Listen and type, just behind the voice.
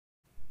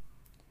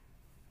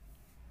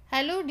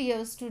Hello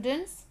dear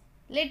students,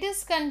 let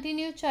us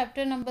continue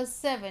chapter number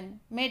 7,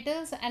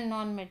 Metals and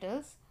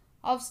Non-Metals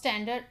of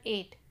Standard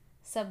 8,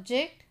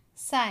 subject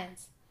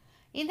Science.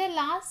 In the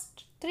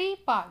last 3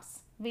 parts,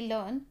 we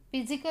learned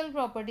physical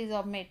properties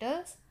of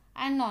metals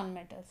and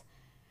non-metals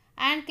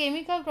and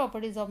chemical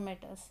properties of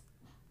metals.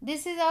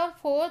 This is our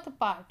 4th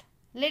part.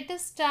 Let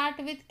us start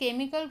with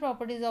chemical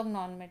properties of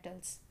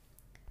non-metals.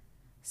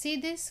 See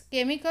this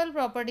chemical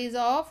properties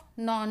of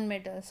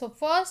non-metals. So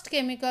first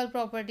chemical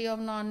property of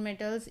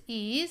non-metals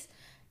is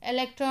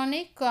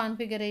electronic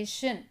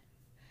configuration.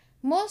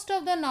 Most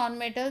of the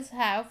non-metals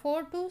have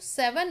 4 to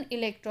 7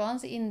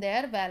 electrons in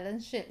their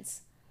valence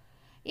shells.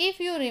 If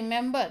you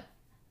remember,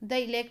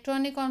 the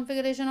electronic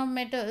configuration of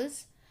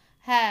metals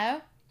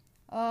have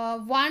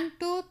 1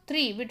 to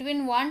 3,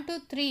 between 1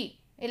 to 3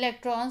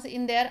 electrons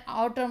in their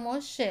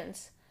outermost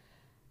shells.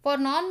 For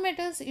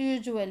non-metals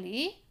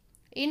usually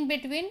in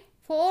between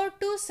 4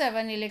 to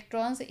 7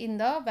 electrons in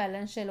the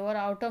valence shell or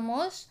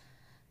outermost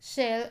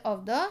shell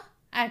of the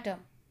atom.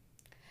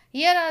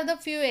 Here are the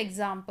few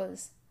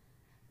examples.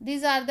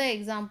 These are the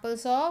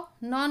examples of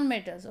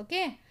non-metals.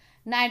 Okay.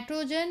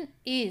 Nitrogen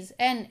is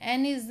N.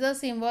 N is the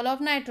symbol of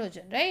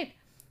nitrogen, right?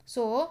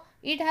 So,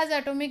 it has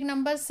atomic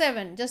number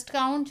 7. Just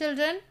count,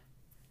 children.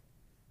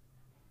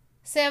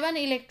 7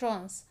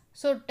 electrons.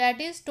 So,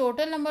 that is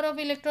total number of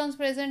electrons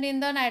present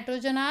in the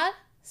nitrogen are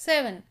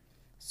 7.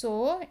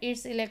 So,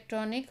 its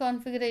electronic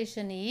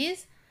configuration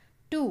is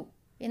 2.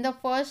 In the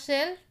first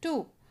shell,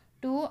 2.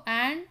 2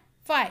 and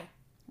 5.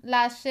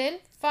 Last shell,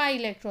 5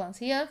 electrons.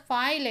 Here,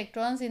 5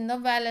 electrons in the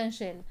valence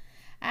shell.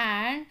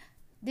 And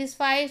this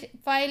 5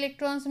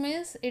 electrons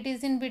means it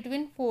is in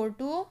between 4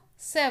 to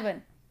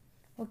 7.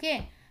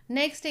 Okay.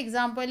 Next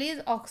example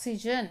is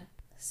oxygen.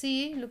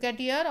 See, look at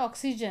here,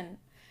 oxygen.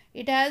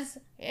 It has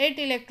 8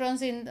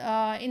 electrons in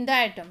the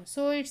atom.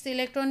 So, its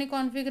electronic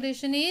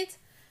configuration is,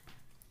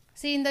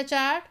 see in the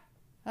chart,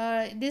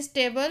 this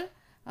table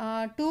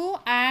 2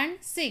 and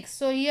 6.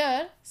 So,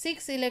 here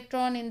 6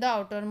 electron in the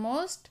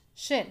outermost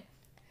shell.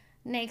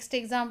 Next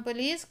example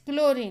is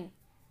chlorine.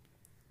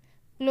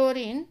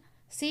 Chlorine,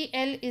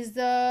 Cl is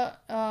the,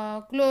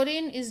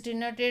 chlorine is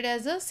denoted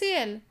as a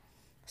Cl.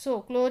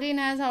 So, chlorine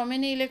has how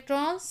many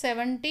electrons?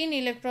 17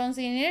 electrons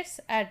in its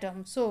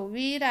atom. So,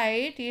 we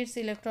write its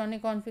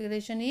electronic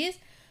configuration is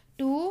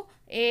 2,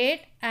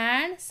 8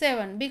 and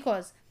 7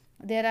 because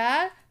there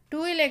are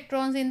 2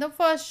 electrons in the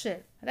first shell,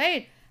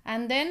 right?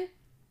 And then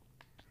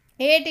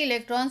 8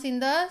 electrons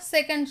in the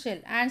second shell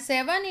and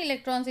 7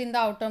 electrons in the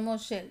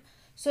outermost shell.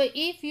 So,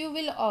 if you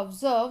will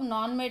observe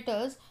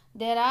non-metals,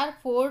 there are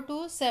 4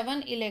 to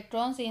 7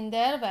 electrons in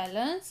their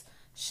valence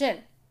shell.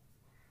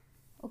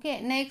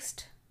 Okay,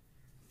 next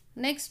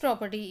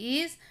property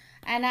is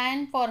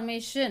anion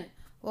formation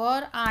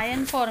or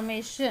ion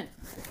formation.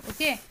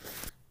 Okay,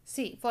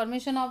 see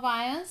formation of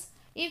ions.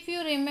 If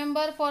you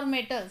remember for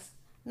metals,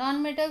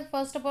 non-metals,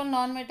 first of all,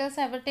 non-metals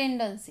have a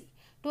tendency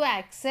to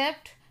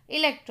accept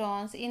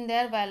electrons in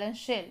their valence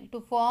shell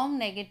to form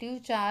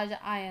negative charge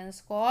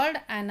ions called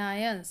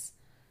anions.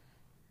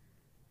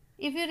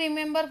 If you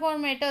remember for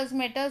metals,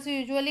 metals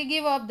usually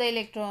give up the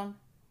electron.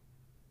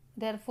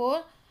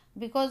 Therefore,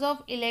 because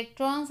of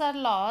electrons are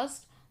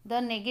lost, the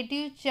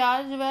negative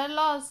charge were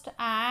lost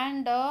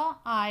and the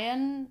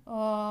ion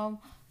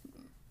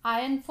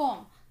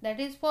form, that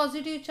is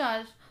positive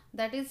charge,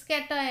 that is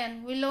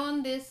cation. We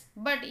learn this.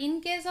 But in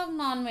case of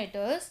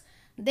non-metals,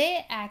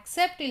 they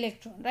accept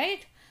electron,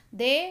 right?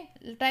 They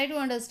try to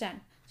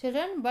understand,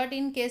 children. But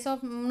in case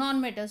of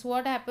non-metals,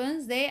 what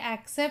happens? They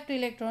accept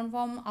electron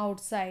from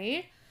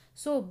outside.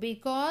 So,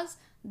 because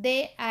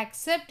they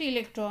accept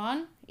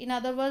electron, in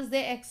other words,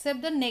 they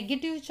accept the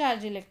negative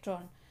charge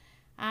electron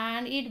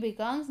and it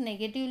becomes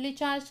negatively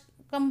charged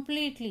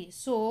completely.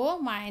 So,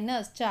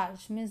 minus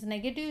charge means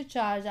negative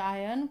charge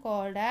ion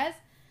called as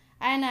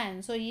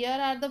anion. So, here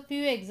are the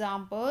few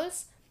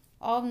examples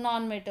of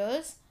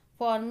non-metals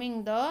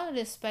forming the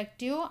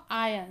respective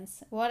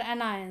ions or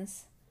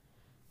anions.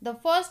 The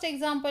first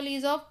example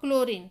is of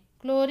chlorine.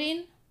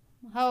 Chlorine,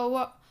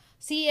 however,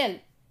 Cl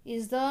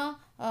is the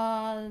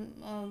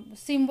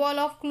symbol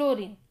of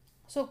chlorine.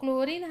 So,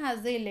 chlorine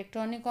has the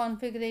electronic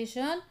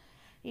configuration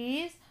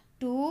is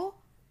 2.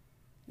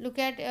 Look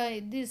at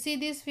see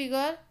this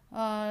figure,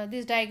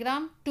 this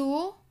diagram,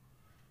 2,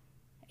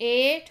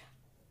 8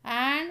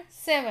 and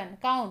 7.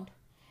 Count.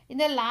 In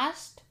the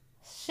last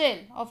shell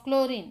of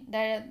chlorine,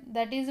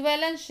 that is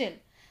valence shell,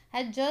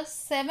 has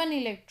just 7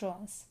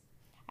 electrons.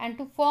 And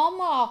to form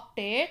a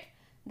octet,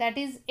 that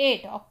is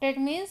 8. Octet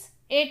means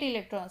 8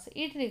 electrons.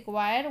 It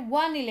requires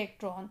 1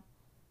 electron.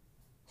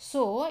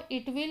 So,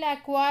 it will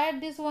acquire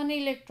this 1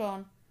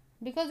 electron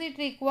because it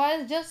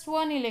requires just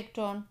 1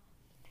 electron.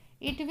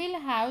 It will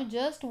have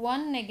just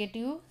 1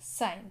 negative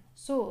sign.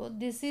 So,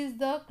 this is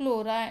the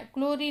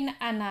chlorine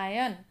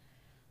anion.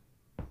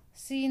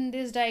 See in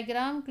this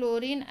diagram,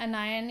 chlorine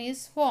anion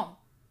is formed.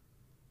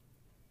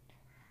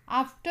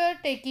 After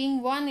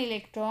taking 1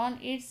 electron,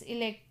 its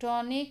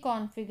electronic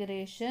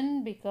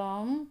configuration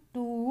become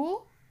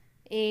 2,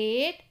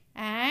 8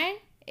 and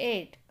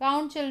 8.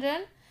 Count,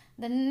 children.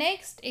 The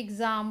next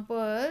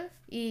example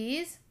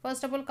is,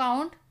 first of all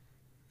count.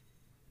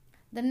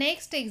 The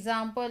next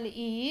example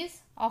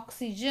is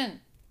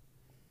oxygen.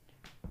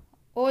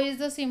 O is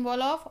the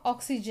symbol of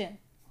oxygen.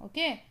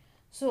 Okay.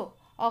 So,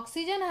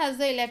 oxygen has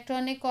the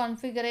electronic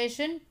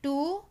configuration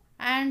 2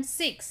 and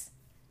 6.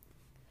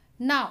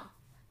 Now,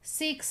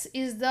 6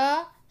 is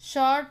the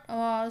short,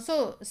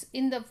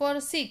 for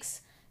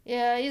 6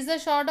 is the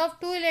short of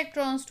 2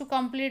 electrons to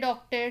complete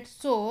octet.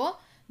 So,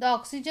 the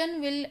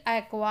oxygen will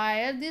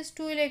acquire these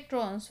 2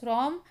 electrons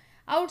from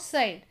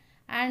outside,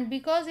 and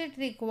because it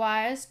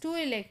requires 2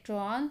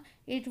 electrons,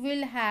 it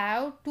will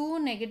have 2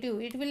 negative,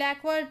 it will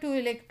acquire 2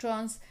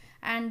 electrons,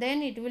 and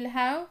then it will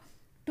have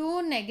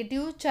 2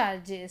 negative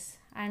charges.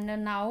 And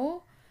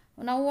now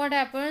what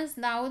happens?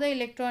 Now the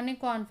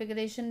electronic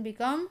configuration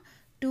become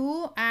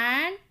 2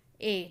 and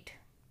 8.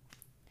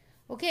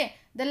 Okay,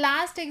 the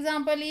last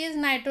example is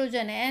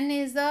nitrogen. N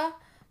is the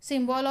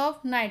symbol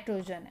of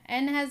nitrogen.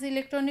 N has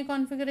electronic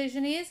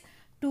configuration is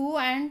 2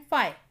 and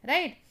 5,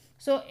 right?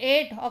 So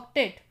 8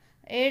 octet.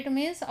 8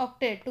 means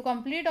octet. To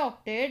complete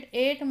octet,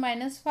 8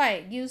 minus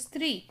 5 gives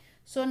 3.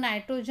 So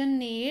nitrogen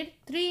need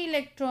 3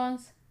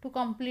 electrons to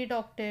complete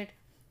octet,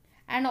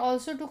 and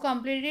also to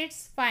complete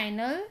its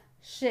final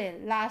shell,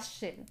 last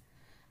shell.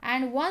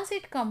 And once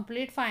it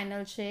complete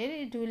final shell,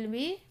 it will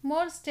be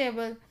more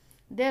stable.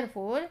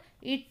 Therefore,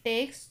 it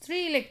takes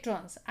 3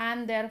 electrons,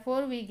 and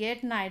therefore we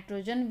get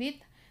nitrogen with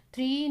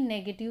 3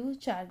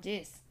 negative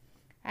charges.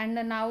 And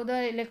now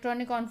the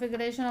electronic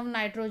configuration of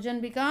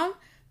nitrogen become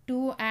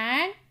 2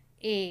 and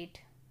 8.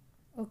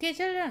 Okay,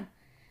 children.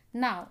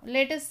 Now,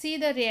 let us see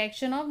the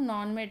reaction of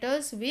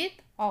nonmetals with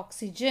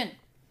oxygen.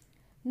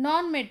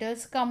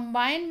 Nonmetals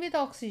combine with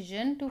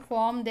oxygen to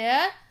form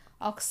their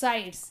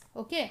oxides.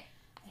 Okay.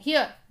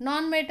 Here,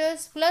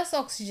 nonmetals plus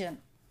oxygen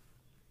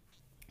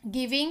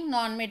giving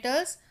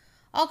nonmetals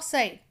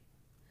oxide.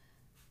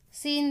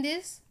 See in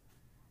this.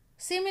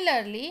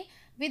 Similarly,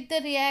 with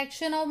the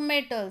reaction of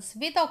metals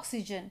with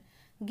oxygen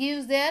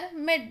gives their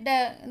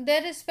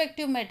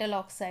respective metal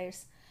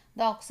oxides.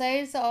 The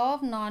oxides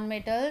of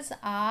nonmetals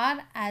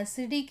are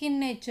acidic in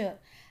nature,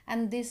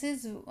 and this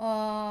is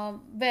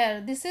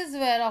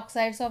where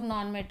oxides of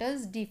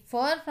nonmetals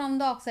differ from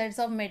the oxides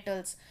of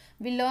metals.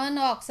 We learn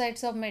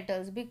oxides of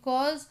metals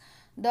because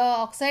the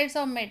oxides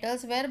of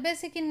metals were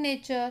basic in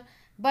nature,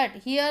 but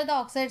here the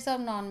oxides of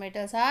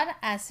nonmetals are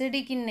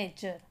acidic in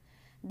nature.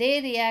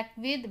 They react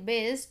with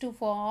base to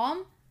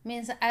form,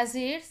 means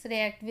acids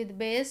react with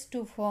base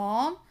to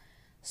form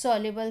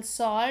soluble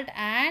salt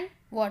and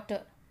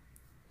water.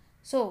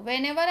 So,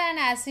 whenever an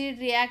acid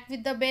react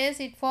with the base,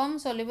 it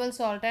forms soluble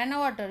salt and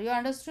water. You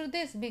understood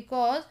this?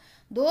 Because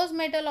those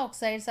metal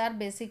oxides are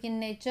basic in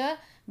nature,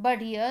 but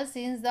here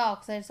since the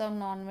oxides of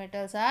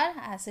nonmetals are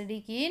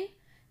acidic in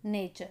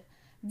nature,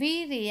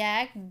 we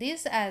react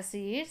these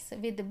acids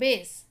with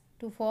base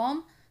to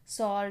form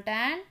salt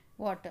and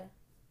water.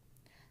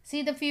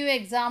 See the few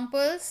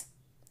examples.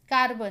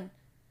 Carbon.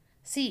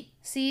 C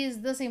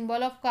is the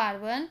symbol of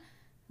carbon,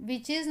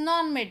 which is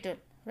non-metal,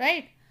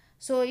 right?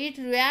 So, it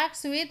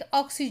reacts with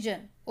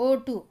oxygen,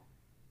 O2,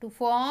 to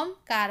form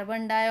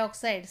carbon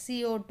dioxide,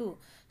 CO2.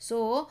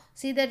 So,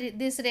 see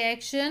this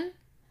reaction,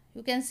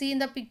 you can see in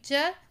the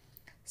picture.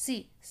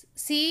 C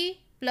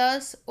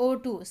plus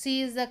O2.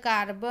 C is the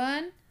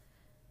carbon.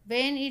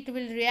 When it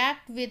will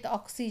react with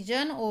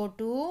oxygen,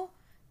 O2,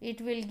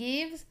 it will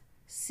give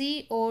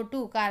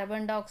CO2,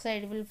 carbon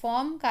dioxide, will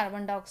form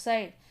carbon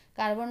dioxide.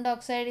 Carbon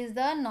dioxide is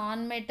the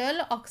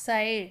non-metal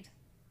oxide.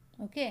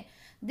 Okay.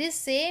 This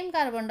same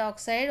carbon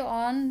dioxide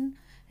on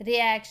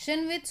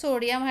reaction with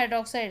sodium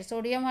hydroxide,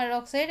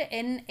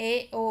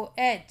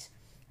 NaOH.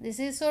 This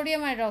is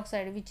sodium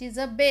hydroxide, which is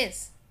a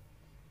base.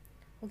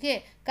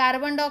 Okay.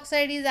 Carbon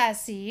dioxide is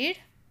acid.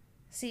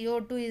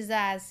 CO2 is the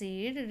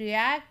acid.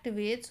 React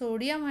with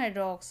sodium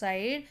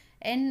hydroxide,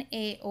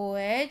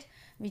 NaOH,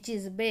 which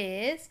is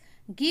base,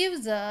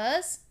 gives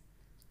us,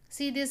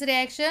 see this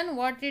reaction,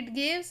 what it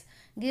gives?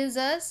 Gives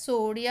us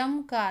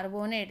sodium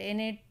carbonate,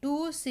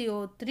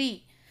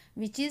 Na2CO3,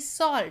 which is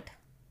salt,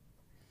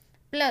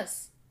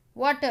 plus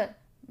water.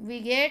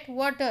 We get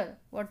water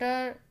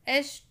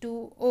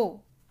H2O.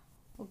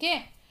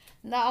 Okay.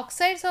 The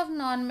oxides of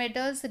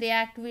nonmetals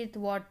react with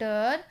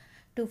water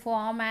to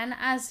form an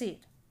acid.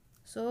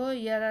 So,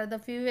 here are the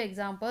few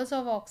examples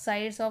of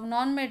oxides of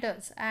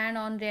nonmetals, and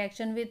on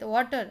reaction with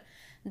water,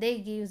 they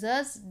gives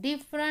us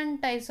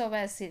different types of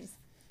acids.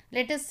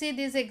 Let us see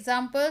these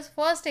examples.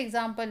 First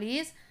example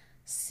is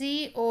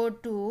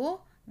CO2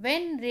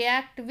 when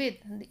react with,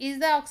 is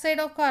the oxide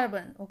of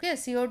carbon. Okay,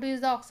 CO2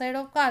 is the oxide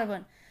of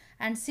carbon,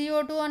 and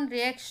CO2 on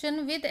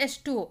reaction with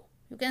H2O.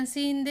 You can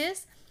see in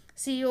this,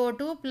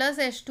 CO2 plus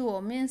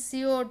H2O means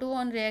CO2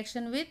 on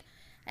reaction with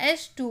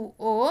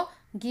H2O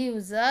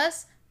gives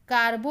us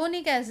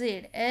carbonic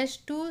acid,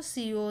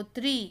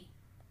 H2CO3,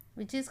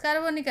 which is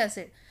carbonic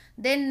acid.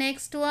 Then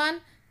next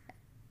one,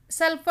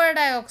 sulfur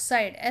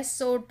dioxide,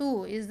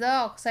 SO2 is the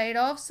oxide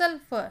of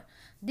sulfur.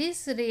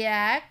 This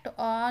react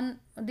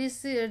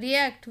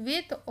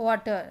with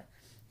water,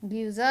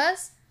 gives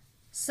us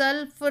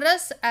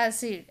sulfurous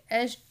acid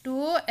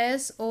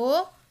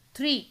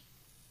H2SO3.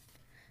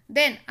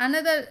 Then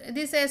another,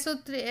 this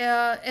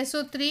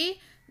SO3,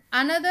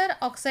 another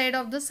oxide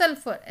of the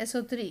sulfur,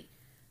 SO3.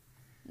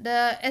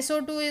 The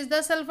SO2 is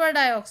the sulfur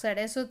dioxide,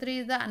 SO3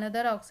 is the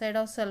another oxide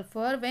of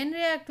sulfur. When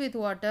react with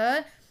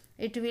water,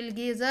 it will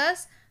give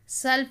us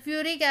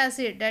sulfuric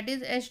acid, that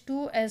is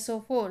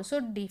H2SO4. So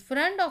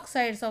different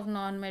oxides of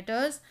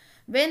non-metals,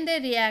 when they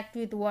react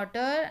with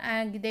water,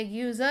 and they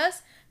give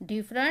us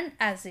different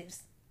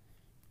acids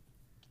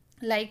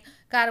like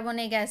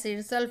carbonic acid,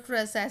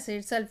 sulfurous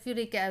acid,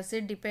 sulfuric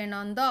acid, depend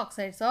on the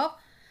oxides of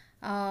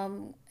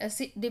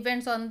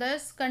depends on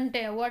this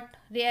content, what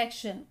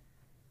reaction.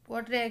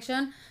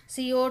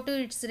 CO2,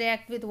 it's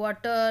react with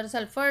water,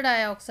 sulfur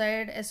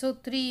dioxide,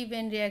 SO3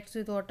 when reacts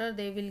with water,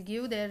 they will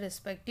give their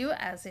respective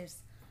acids,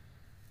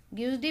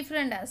 gives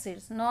different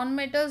acids.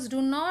 Non-metals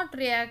do not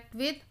react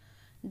with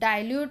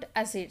dilute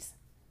acids.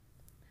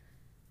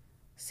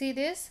 See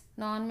this,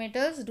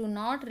 non-metals do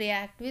not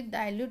react with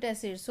dilute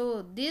acids.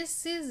 So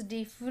this is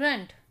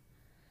different.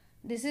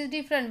 This is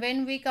different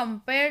when we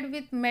compared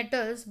with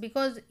metals,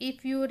 because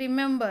if you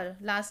remember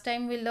last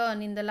time we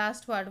learned in the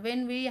last part,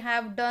 when we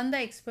have done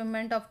the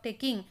experiment of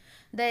taking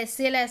the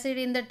HCl acid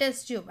in the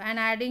test tube and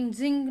adding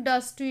zinc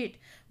dust to it,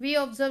 we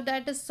observed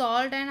that a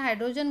salt and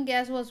hydrogen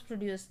gas was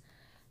produced.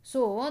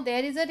 So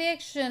there is a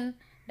reaction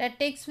that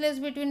takes place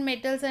between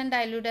metals and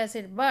dilute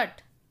acid,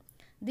 but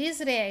this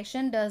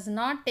reaction does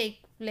not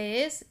take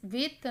place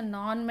with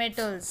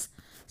non-metals.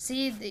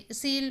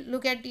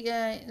 Look at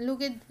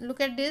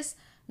this,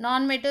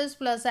 non-metals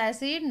plus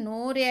acid,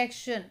 no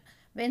reaction.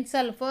 When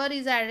sulfur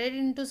is added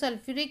into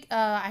sulfuric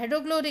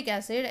hydrochloric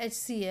acid,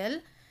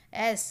 HCl,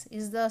 S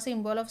is the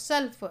symbol of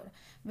sulfur.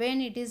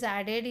 When it is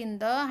added in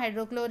the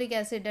hydrochloric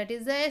acid, that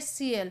is the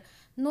HCl,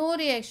 no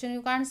reaction,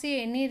 you can't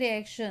see any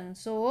reaction.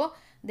 So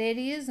there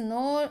is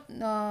no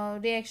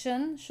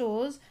reaction,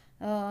 shows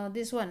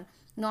this one,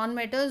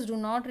 non-metals do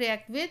not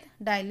react with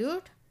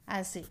dilute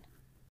acid.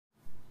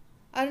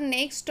 Our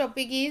next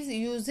topic is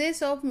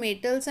uses of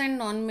metals and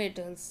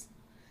non-metals.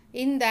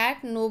 In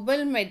that,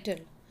 noble metal.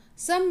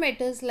 Some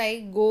metals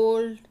like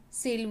gold,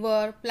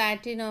 silver,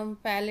 platinum,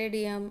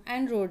 palladium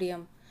and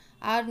rhodium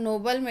are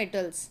noble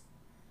metals.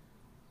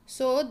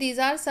 So these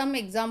are some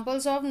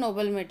examples of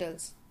noble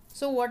metals.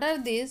 So what are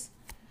these?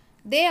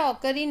 They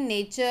occur in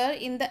nature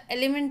in the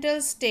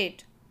elemental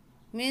state.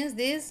 Means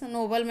these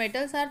noble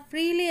metals are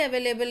freely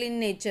available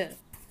in nature.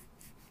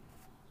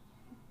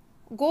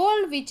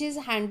 Gold, which is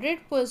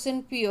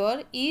 100%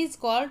 pure, is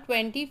called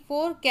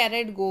 24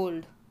 karat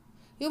gold.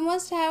 You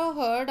must have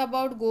heard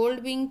about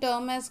gold being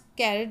termed as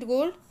carat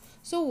gold.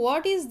 So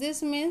what is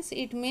this means?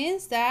 It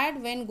means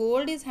that when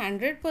gold is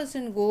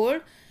 100%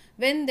 gold,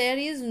 when there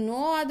is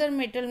no other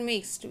metal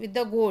mixed with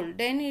the gold,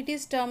 then it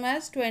is termed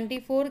as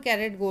 24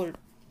 karat gold.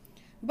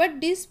 But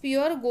this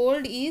pure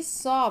gold is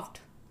soft.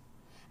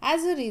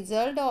 As a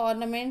result, the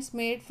ornaments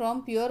made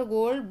from pure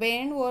gold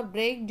bend or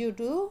break due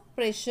to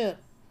pressure.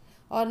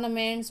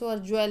 Ornaments or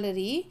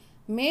jewelry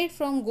made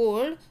from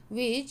gold,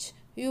 which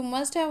you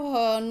must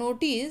have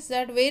noticed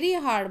that very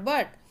hard,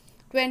 but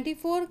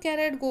 24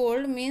 karat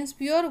gold means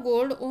pure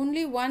gold,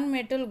 only one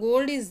metal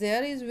gold is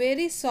there, is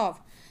very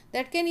soft,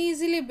 that can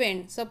easily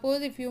bend.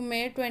 Suppose if you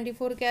made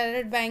 24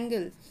 karat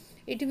bangle,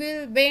 it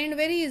will bend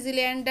very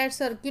easily, and that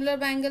circular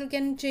bangle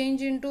can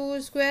change into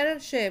square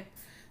shape.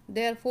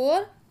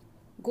 Therefore,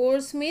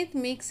 goldsmith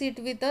mix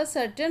it with a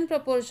certain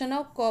proportion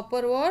of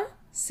copper or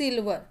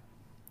silver.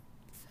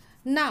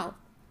 Now,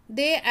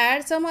 they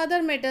add some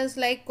other metals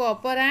like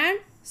copper and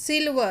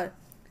silver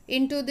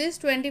into this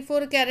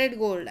 24 karat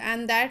gold,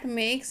 and that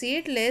makes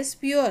it less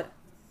pure.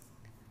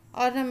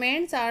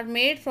 Ornaments are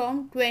made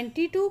from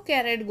 22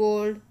 karat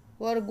gold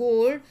or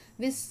gold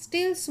with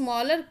still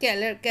smaller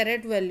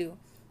carat value.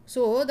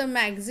 So, the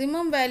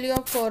maximum value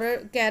of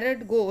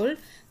carat gold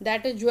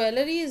that a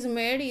jewelry is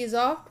made is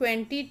of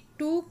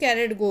 22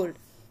 karat gold,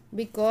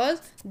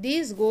 because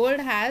this gold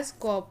has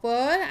copper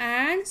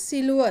and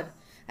silver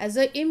as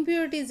the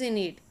impurities in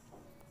it,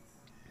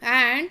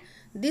 and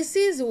this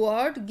is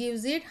what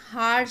gives it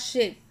hard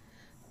shape.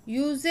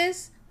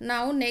 Uses,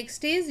 now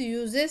next is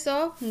uses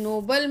of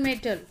noble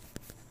metal.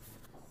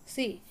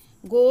 See,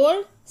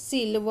 gold,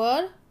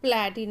 silver,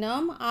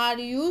 platinum are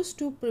used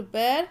to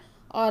prepare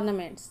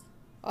ornaments.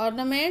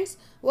 Ornaments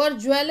or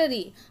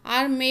jewelry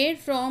are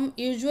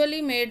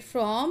usually made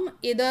from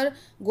either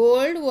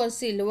gold or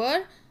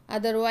silver,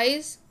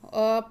 otherwise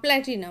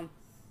platinum.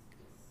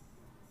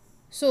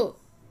 So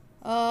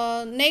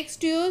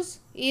next use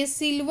is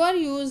silver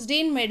used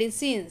in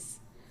medicines.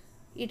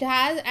 It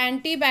has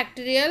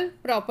antibacterial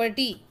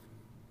property.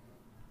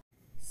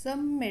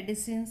 Some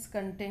medicines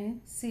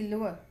contain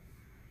silver,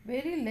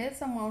 very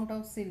less amount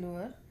of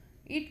silver.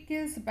 It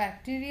kills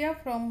bacteria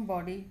from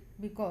body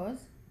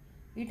because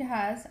it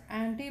has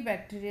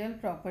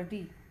antibacterial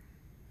property.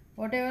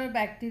 Whatever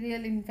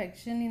bacterial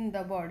infection in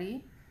the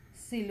body,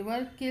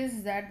 silver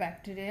kills that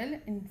bacterial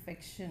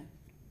infection.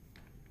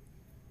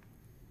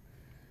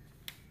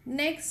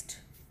 Next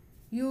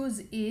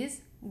use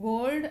is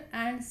gold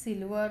and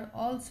silver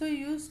also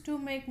used to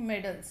make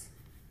medals.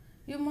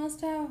 You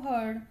must have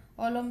heard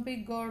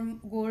Olympic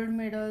gold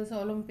medals,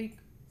 Olympic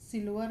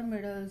silver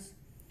medals,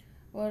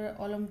 or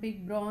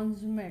Olympic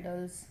bronze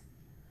medals.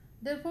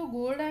 Therefore,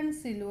 gold and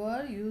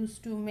silver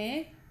used to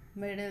make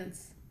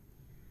medals.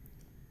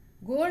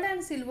 Gold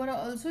and silver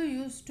are also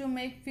used to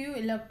make few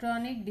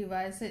electronic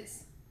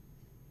devices.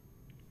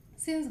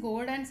 Since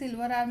gold and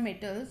silver are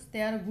metals,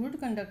 they are a good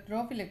conductor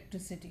of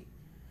electricity.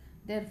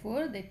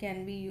 Therefore, they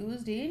can be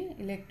used in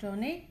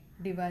electronic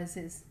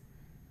devices.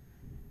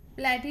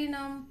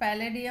 Platinum,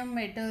 palladium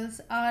metals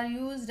are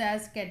used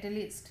as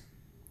catalyst.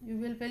 You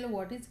will feel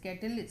what is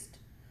catalyst.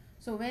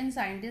 So when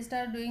scientists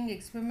are doing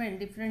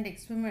different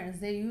experiments,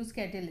 they use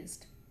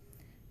catalyst.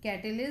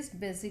 Catalyst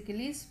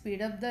basically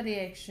speed up the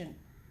reaction,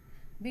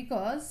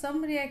 because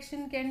some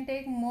reaction can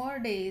take more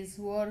days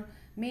or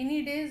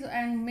many days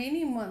and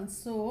many months.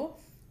 So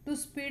to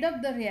speed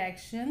up the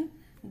reaction,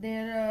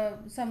 there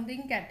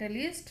something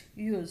catalyst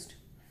used.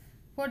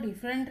 For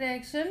different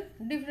reaction,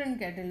 different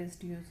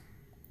catalyst used.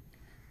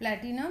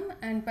 Platinum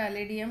and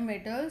palladium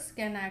metals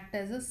can act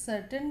as a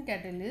certain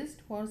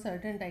catalyst for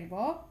certain type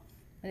of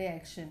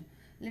reaction.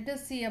 Let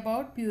us see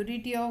about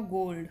purity of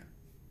gold.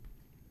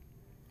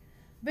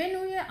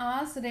 When we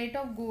ask rate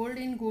of gold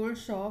in gold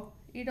shop,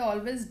 it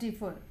always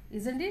differ,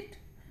 isn't it?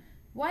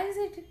 Why is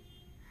it?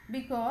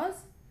 Because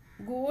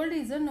gold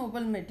is a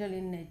noble metal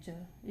in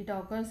nature. It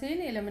occurs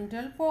in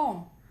elemental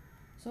form.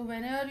 So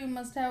whenever you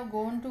must have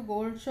gone to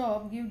gold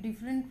shop, give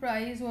different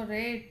price or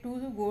rate to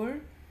the gold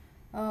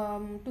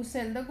to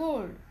sell the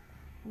gold.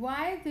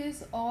 Why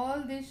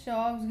all these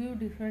shops give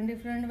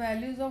different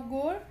values of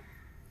gold?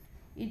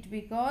 It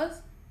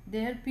because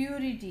their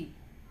purity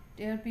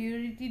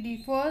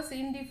differs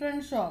in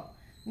different shop.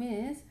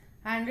 Means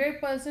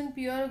 100%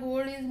 pure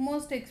gold is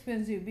most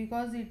expensive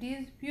because it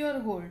is pure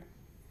gold.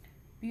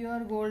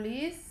 Pure gold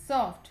is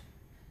soft.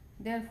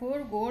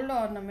 Therefore, gold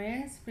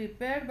ornaments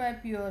prepared by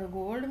pure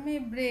gold may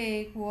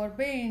break or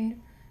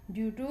bend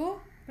due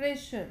to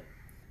pressure.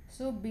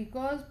 So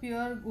because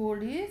pure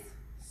gold is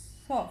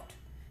soft.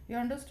 You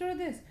understood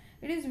this?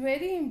 It is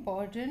very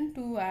important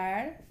to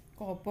add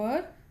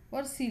copper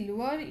or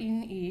silver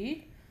in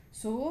it,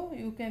 so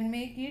you can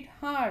make it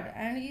hard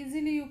and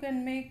easily you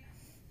can make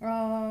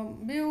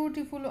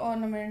beautiful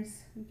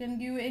ornaments. You can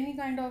give any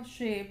kind of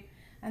shape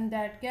and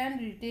that can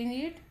retain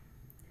it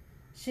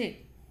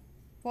shape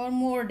for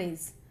more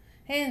days.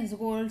 Hence,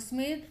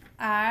 goldsmith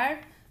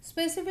add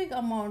specific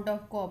amount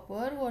of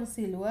copper or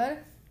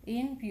silver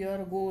in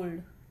pure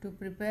gold to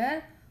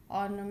prepare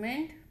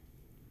ornament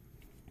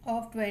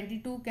of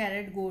 22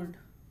 karat gold.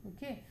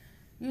 Okay.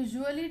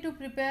 Usually to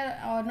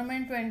prepare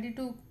ornament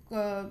 22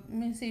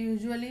 means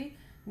usually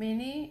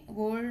many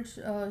gold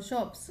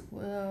shops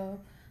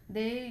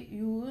they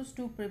use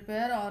to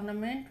prepare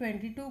ornament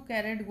 22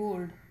 karat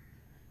gold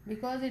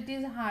because it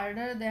is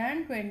harder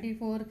than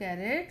 24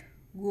 karat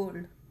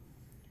gold.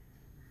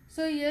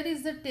 So here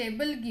is the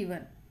table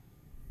given.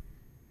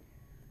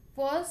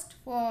 First,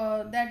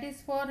 that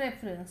is for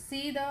reference.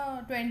 See,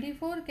 the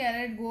 24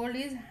 karat gold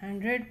is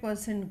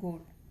 100%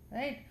 gold,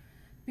 right?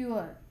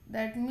 Pure.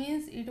 That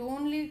means it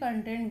only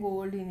contains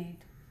gold in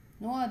it,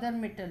 no other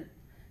metal.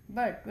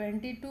 But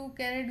 22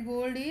 karat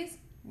gold is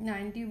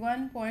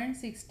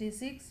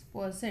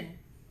 91.66%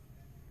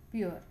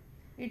 pure.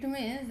 It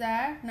means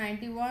that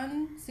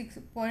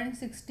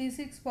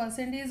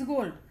 91.66% is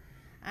gold,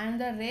 and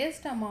the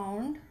rest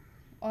amount,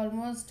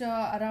 almost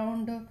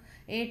around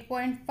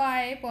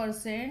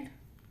 8.5%,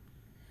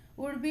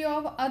 would be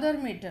of other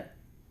metal.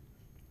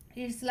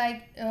 It's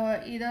like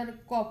either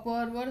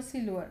copper or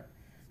silver.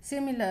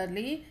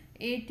 Similarly,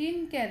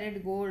 18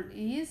 karat gold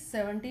is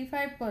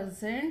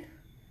 75%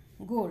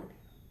 gold,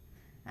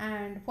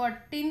 and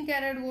 14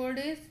 karat gold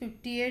is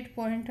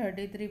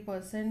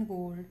 58.33%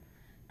 gold.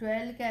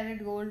 12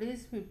 karat gold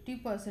is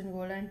 50%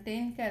 gold, and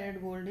 10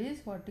 karat gold is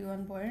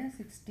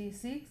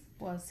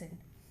 41.66%.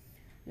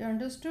 You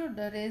understood?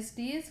 The rest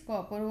is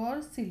copper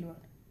or silver.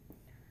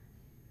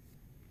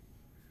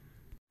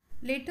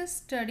 Let us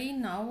study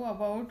now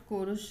about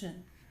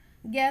corrosion.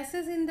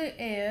 Gases in the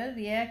air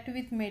react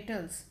with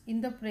metals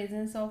in the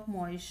presence of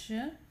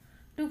moisture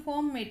to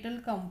form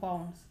metal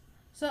compounds.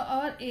 So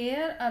our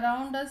air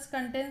around us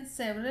contains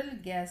several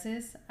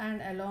gases,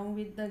 and along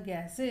with the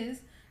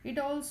gases it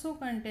also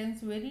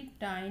contains very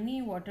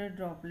tiny water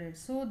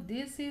droplets. So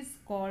this is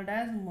called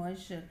as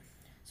moisture.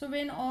 So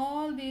when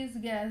all these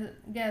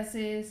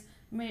gases,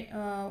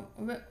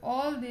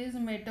 all these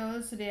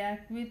metals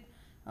react with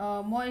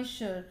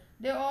moisture,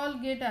 they all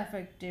get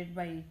affected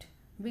by it,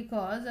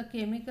 because a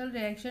chemical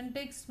reaction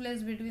takes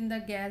place between the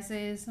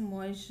gases,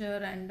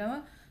 moisture and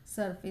the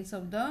surface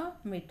of the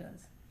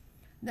metals.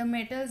 The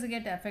metals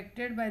get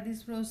affected by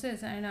this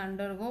process and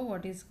undergo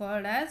what is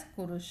called as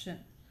corrosion.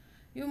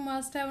 You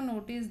must have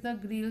noticed the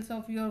grills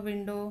of your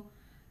window.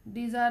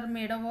 These are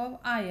made up of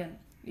iron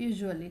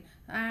usually,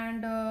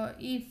 and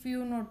if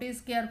you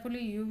notice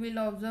carefully, you will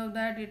observe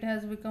that it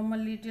has become a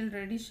little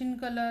reddish in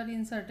color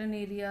in certain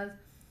areas.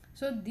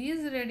 So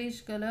this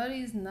reddish color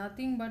is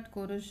nothing but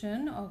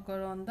corrosion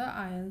occur on the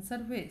iron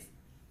surface.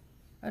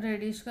 A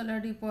reddish color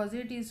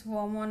deposit is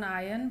formed on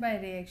iron by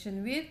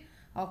reaction with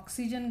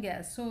oxygen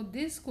gas. So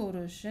this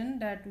corrosion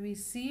that we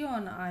see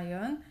on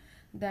iron,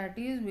 that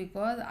is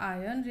because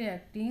iron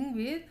reacting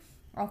with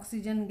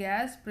oxygen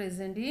gas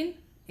present in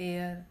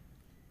air.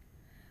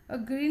 A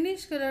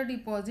greenish color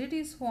deposit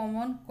is formed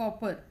on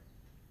copper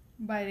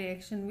by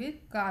reaction with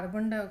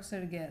carbon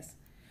dioxide gas.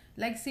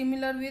 Like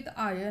similar with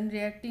iron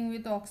reacting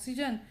with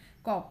oxygen,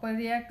 copper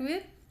react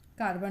with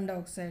carbon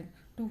dioxide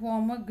to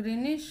form a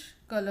greenish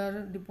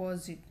color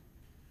deposit.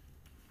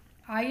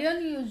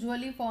 Iron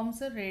usually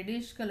forms a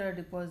reddish color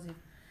deposit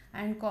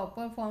and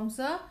copper forms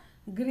a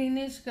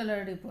greenish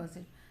color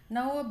deposit.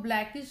 Now a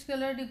blackish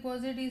color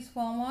deposit is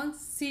formed on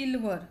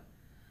silver.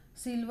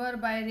 Silver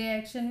by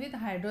reaction with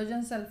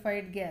hydrogen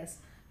sulfide gas.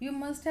 You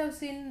must have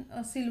seen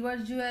a silver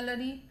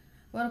jewelry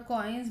or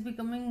coins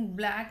becoming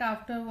black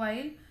after a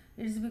while.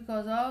 It's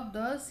because of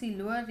the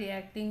silver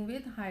reacting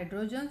with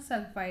hydrogen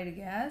sulfide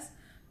gas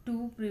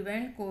to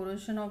prevent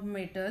corrosion of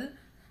metal.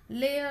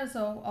 Layers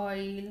of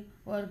oil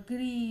or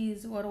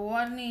grease or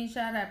varnish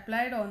are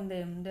applied on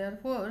them.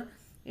 Therefore,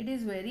 it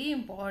is very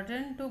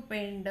important to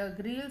paint the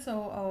grills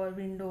of our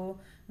window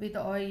with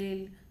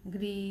oil,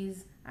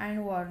 grease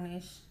and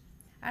varnish.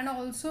 And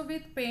also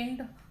with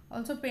paint,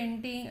 also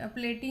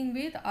plating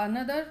with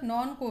another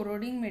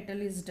non-corroding metal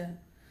is done.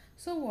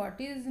 So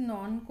what is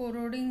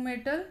non-corroding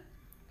metal?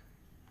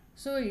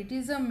 So it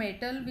is a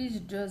metal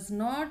which does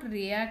not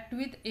react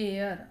with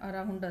air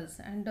around us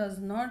and does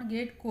not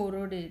get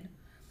corroded.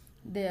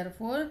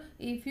 Therefore,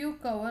 if you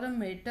cover a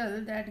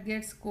metal that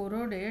gets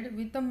corroded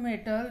with a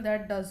metal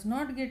that does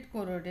not get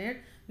corroded,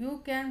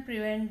 you can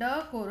prevent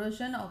the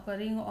corrosion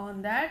occurring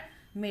on that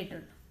metal,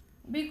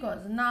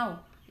 because now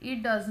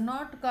it does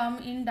not come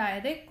in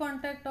direct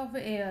contact of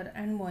air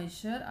and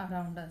moisture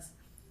around us.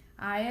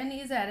 Iron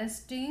is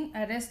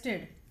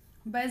arrested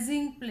by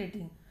zinc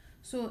plating.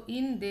 So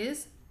in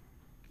this,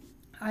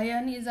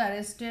 iron is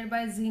arrested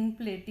by zinc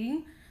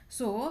plating.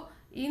 So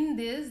in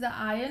this, the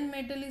iron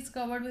metal is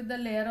covered with the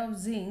layer of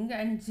zinc,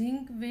 and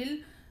zinc will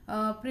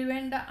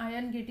prevent the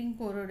iron getting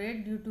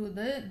corroded due to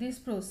this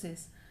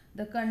process.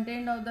 The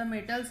content of the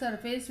metal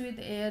surface with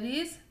air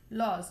is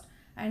lost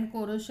and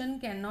corrosion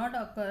cannot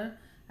occur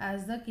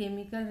as the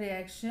chemical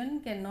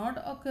reaction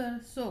cannot occur.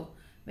 So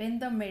when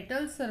the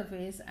metal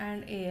surface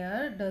and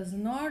air does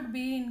not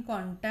be in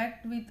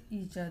contact with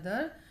each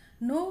other,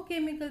 no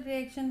chemical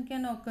reaction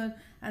can occur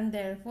and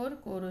therefore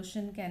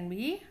corrosion can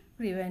be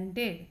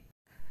prevented.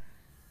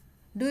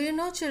 Do you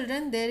know,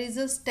 children, there is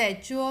a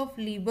Statue of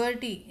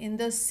Liberty in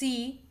the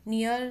sea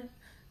near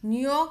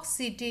New York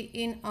City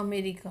in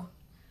America.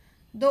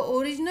 The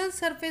original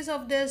surface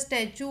of their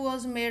statue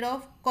was made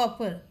of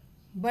copper,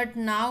 but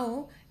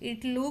now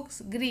it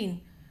looks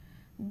green.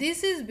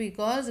 This is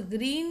because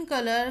green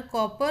color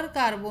copper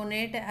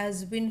carbonate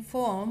has been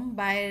formed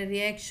by a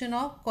reaction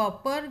of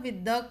copper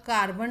with the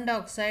carbon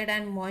dioxide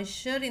and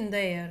moisture in the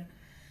air.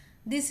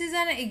 This is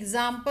an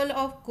example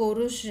of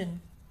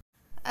corrosion.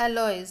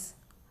 Alloys.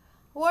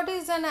 What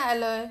is an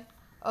alloy?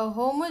 A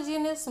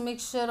homogeneous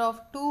mixture of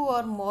two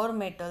or more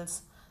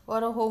metals,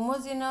 or a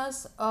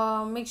homogeneous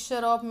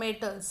mixture of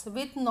metals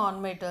with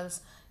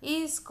non-metals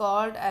is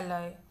called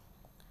alloy.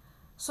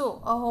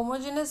 So a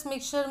homogeneous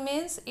mixture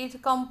means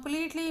it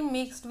completely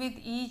mixed with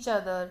each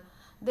other.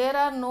 There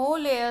are no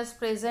layers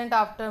present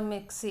after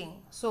mixing.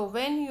 So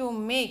when you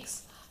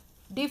mix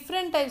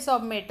different types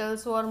of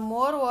metals or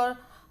more,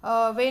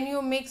 or when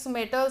you mix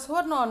metals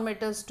or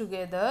non-metals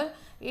together,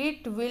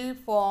 it will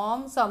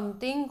form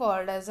something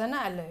called as an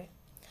alloy.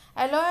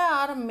 Alloy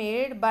are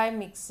made by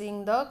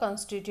mixing the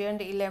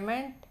constituent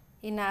element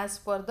in as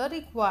per the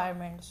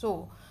requirement.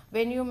 So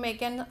when you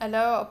make an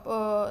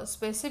alloy,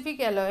 specific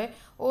alloy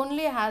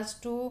only has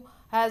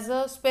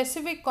a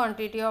specific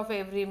quantity of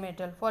every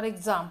metal. For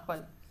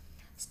example,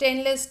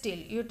 stainless steel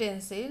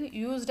utensil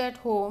used at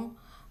home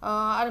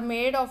are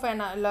made of an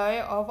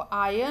alloy of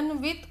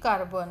iron with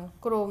carbon,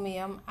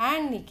 chromium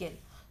and nickel.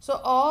 So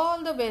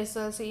all the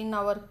vessels in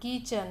our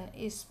kitchen,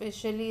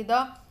 especially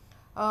the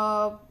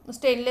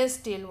stainless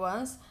steel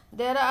ones,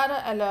 there are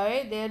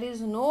alloy. There is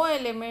no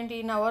element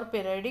in our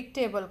periodic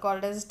table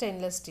called as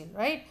stainless steel,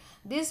 right?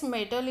 This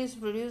metal is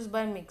produced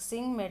by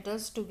mixing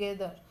metals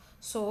together.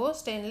 So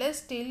stainless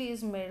steel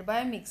is made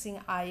by mixing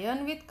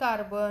iron with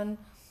carbon,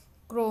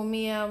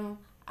 chromium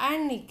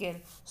and nickel.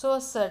 So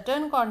a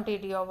certain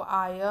quantity of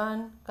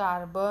iron,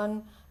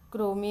 carbon,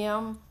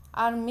 chromium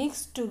are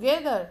mixed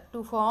together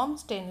to form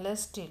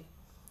stainless steel.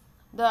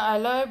 The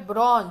alloy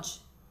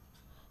bronze,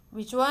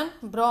 which one?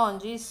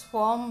 Bronze is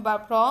formed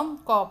from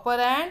copper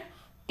and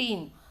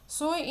tin.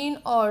 So in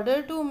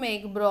order to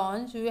make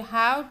bronze, you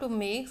have to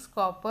mix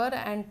copper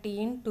and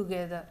tin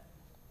together.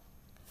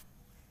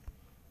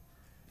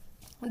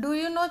 Do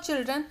you know,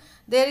 children,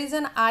 there is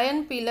an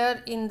iron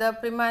pillar in the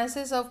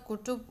premises of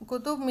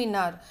Qutub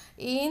Minar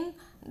in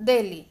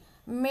Delhi,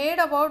 made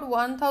about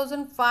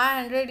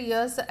 1500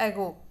 years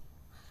ago.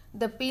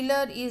 The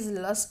pillar is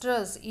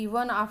lustrous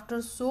even after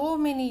so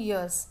many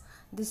years.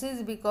 This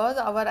is because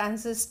our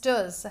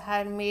ancestors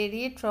had made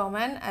it from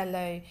an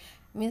alloy.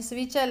 Means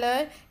which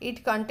alloy?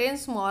 It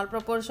contains small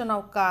proportion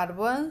of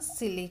carbon,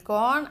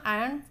 silicon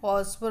and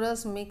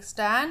phosphorus mixed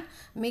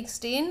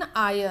in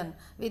iron.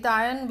 With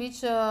iron,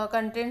 which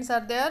contents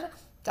are there?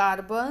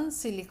 Carbon,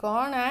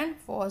 silicon and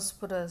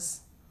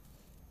phosphorus.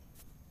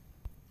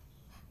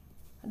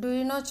 Do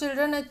you know,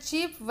 children, a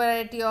cheap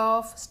variety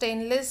of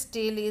stainless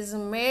steel is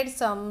made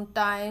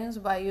sometimes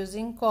by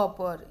using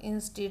copper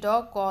instead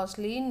of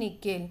costly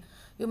nickel.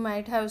 You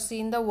might have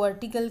seen the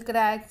vertical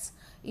cracks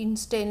in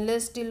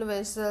stainless steel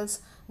vessels.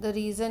 The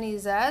reason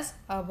is as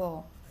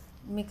above.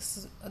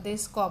 Mix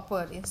this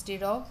copper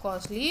instead of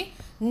costly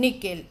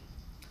nickel.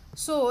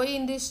 So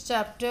in this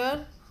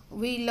chapter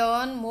we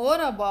learn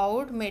more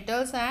about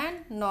metals and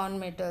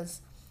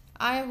non-metals.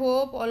 I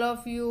hope all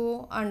of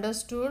you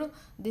understood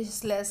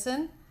this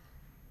lesson.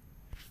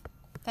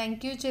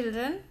 Thank you,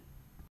 children.